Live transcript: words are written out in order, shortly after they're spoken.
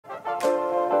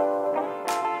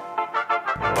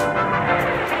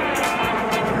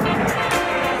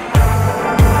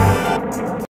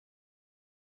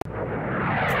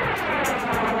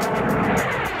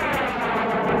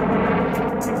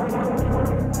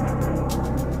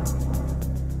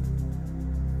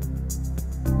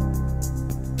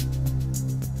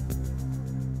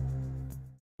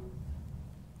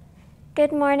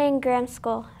Good morning, Graham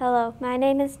School. Hello, my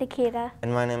name is Nikita.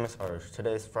 And my name is Harsh.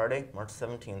 Today is Friday, March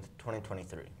 17th,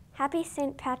 2023. Happy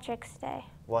St. Patrick's Day.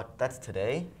 What, that's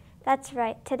today? That's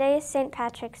right, today is St.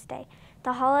 Patrick's Day,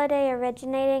 the holiday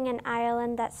originating in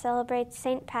Ireland that celebrates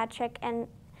St. Patrick and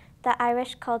the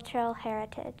Irish cultural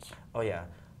heritage. Oh yeah,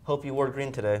 hope you wore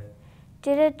green today.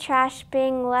 Due to trash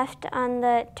being left on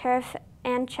the turf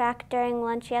and track during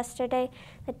lunch yesterday,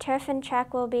 the turf and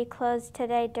track will be closed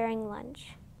today during lunch.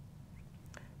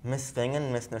 Miss Feng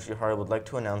and Miss Nishihara would like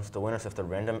to announce the winners of the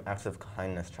Random Acts of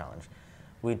Kindness Challenge.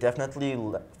 We definitely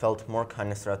felt more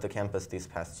kindness throughout the campus these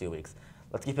past 2 weeks.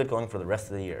 Let's keep it going for the rest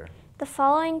of the year. The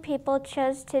following people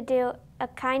chose to do a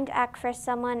kind act for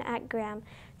someone at Graham,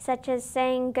 such as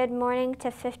saying good morning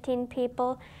to 15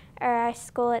 people or our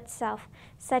school itself,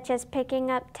 such as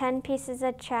picking up 10 pieces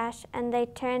of trash and they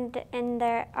turned in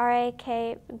their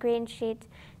RAK green sheets.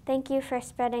 Thank you for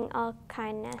spreading all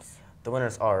kindness. The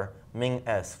winners are Ming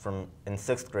S. in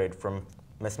 6th grade from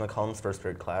Miss McCollum's 1st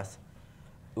grade class,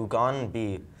 Ugan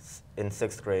B. in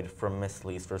 6th grade from Miss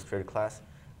Lee's 1st grade class,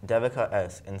 Devika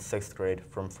S. in 6th grade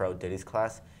from Frau Diddy's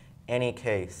class, Annie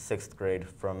K. 6th grade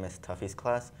from Miss Tuffy's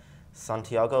class,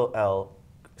 Santiago L.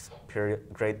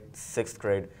 grade 6th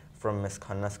grade from Miss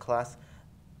Kunna's class,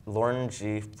 Lauren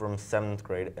G. from 7th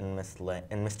grade in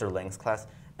Mr. Lang's class,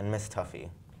 and Miss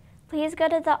Tuffy. Please go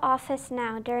to the office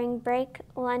now during break,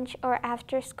 lunch, or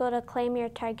after school to claim your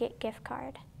Target gift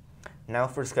card. Now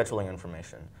for scheduling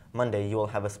information. Monday, you will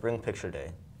have a spring picture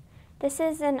day. This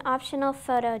is an optional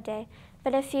photo day,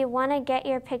 but if you want to get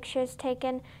your pictures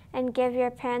taken and give your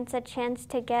parents a chance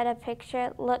to get a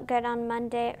picture, look good on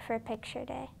Monday for picture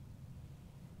day.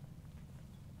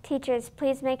 Teachers,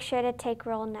 please make sure to take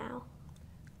roll now.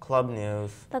 Club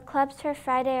news. The clubs for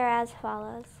Friday are as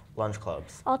follows. Lunch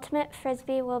clubs. Ultimate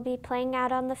Frisbee will be playing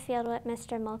out on the field with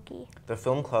Mr. Mulkey. The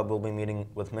film club will be meeting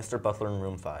with Mr. Butler in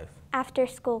room 5. After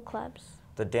school clubs.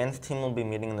 The dance team will be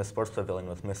meeting in the sports pavilion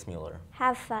with Miss Mueller.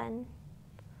 Have fun.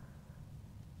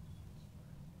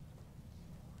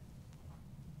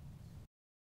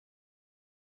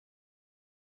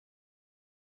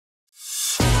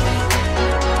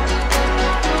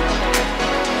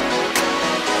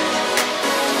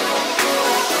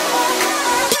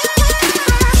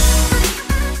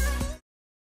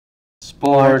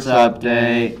 Sports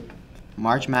update.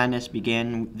 March Madness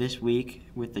began this week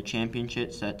with the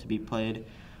championship set to be played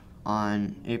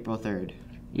on April 3rd.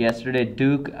 Yesterday,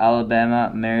 Duke,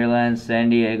 Alabama, Maryland,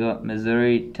 San Diego,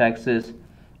 Missouri, Texas,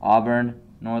 Auburn,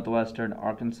 Northwestern,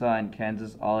 Arkansas, and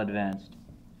Kansas all advanced.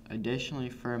 Additionally,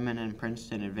 Furman and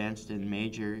Princeton advanced in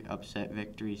major upset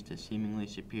victories to seemingly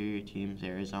superior teams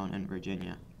Arizona and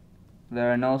Virginia.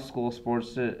 There are no school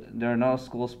sports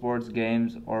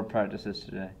games or practices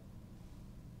today.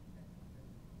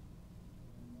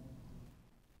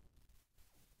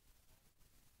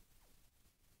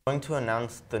 I'm going to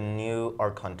announce the new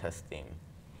art contest theme.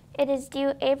 It is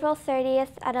due April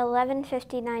 30th at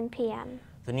 11:59 p.m.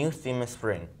 The new theme is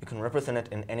spring. You can represent it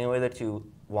in any way that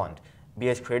you want. Be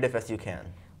as creative as you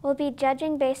can. We'll be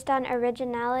judging based on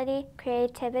originality,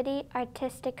 creativity,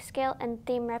 artistic skill, and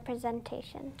theme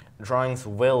representation. Drawings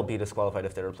will be disqualified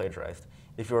if they are plagiarized.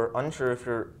 If you're unsure if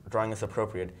your drawing is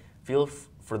appropriate,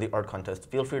 for the art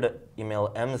contest, feel free to email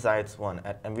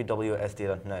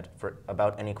mzites1@mvwsd.net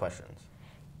about any questions.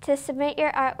 To submit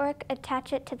your artwork,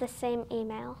 attach it to the same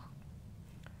email.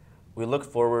 We look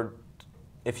forward,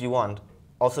 if you want,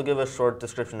 also give a short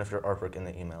description of your artwork in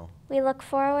the email. We look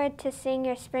forward to seeing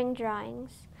your spring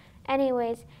drawings.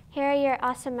 Anyways, here are your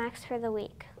awesome acts for the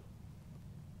week.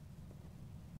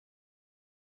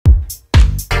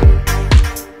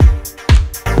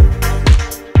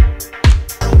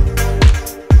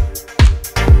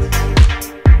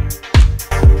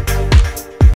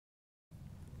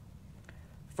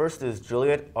 First is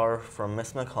Juliet R. from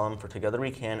Miss McCollum for Together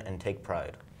We Can and Take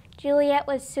Pride. Juliet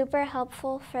was super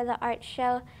helpful for the Art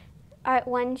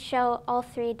 1 show all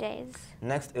 3 days.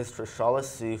 Next is Trishala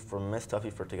C. from Miss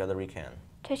Tuffy for Together We Can.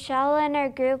 Trishala and her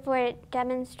group were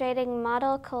demonstrating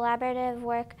model collaborative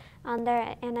work on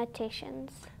their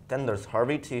annotations. Then there's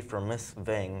Harvey T. from Miss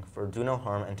Vang for Do No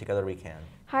Harm and Together We Can.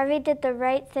 Harvey did the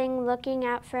right thing, looking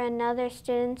out for another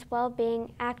student's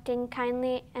well-being, acting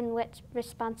kindly and with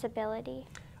responsibility.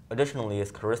 Additionally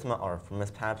is Charisma R. from Miss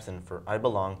Papson for I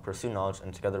Belong, Pursue Knowledge,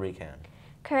 and Together We Can.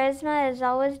 Charisma is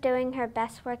always doing her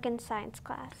best work in science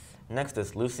class. Next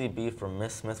is Lucy B. from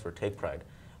Miss Smith for Take Pride.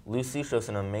 Lucy shows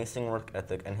an amazing work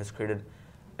ethic and has created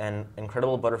an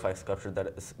incredible butterfly sculpture that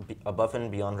is above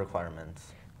and beyond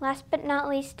requirements. Last but not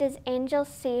least is Angel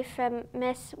C. from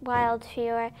Miss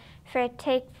Wildfewer for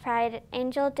Take Pride.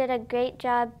 Angel did a great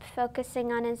job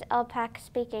focusing on his LPAC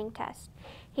speaking test.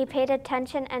 He paid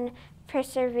attention and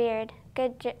persevered.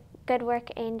 Good work,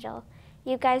 Angel.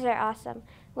 You guys are awesome.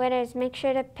 Winners, make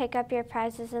sure to pick up your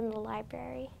prizes in the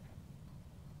library.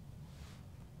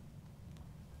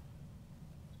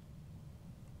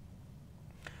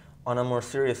 On a more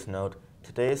serious note,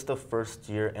 today is the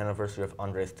first-year anniversary of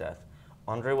Andre's death.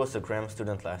 Andre was a Graham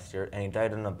student last year, and he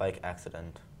died in a bike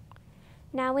accident.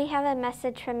 Now we have a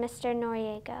message from Mr.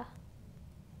 Noriega.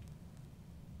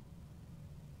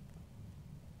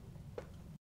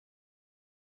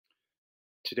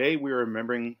 Today we are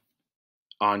remembering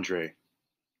Andre,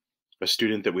 a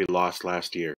student that we lost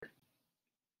last year.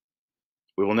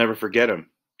 We will never forget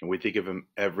him, and we think of him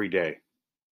every day.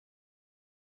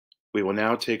 We will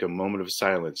now take a moment of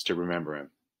silence to remember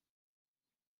him.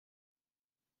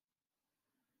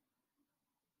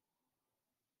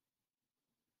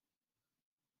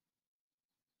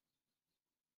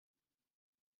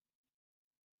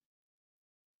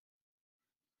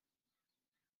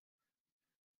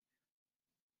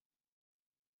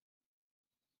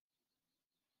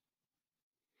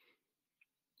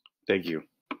 Thank you.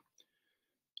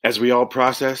 As we all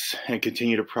process and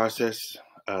continue to process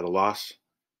the loss,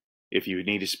 if you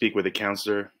need to speak with a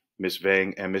counselor, Ms.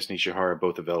 Vang and Ms. Nishihara are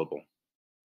both available.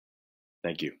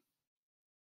 Thank you.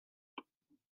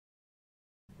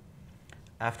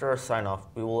 After our sign-off,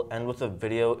 we will end with a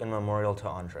video in memorial to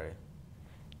Andre.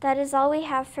 That is all we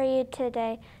have for you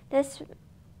today. This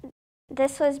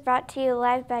was brought to you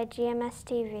live by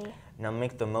GMSTV. Now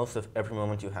make the most of every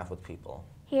moment you have with people.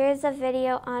 Here is a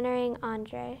video honoring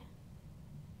Andre.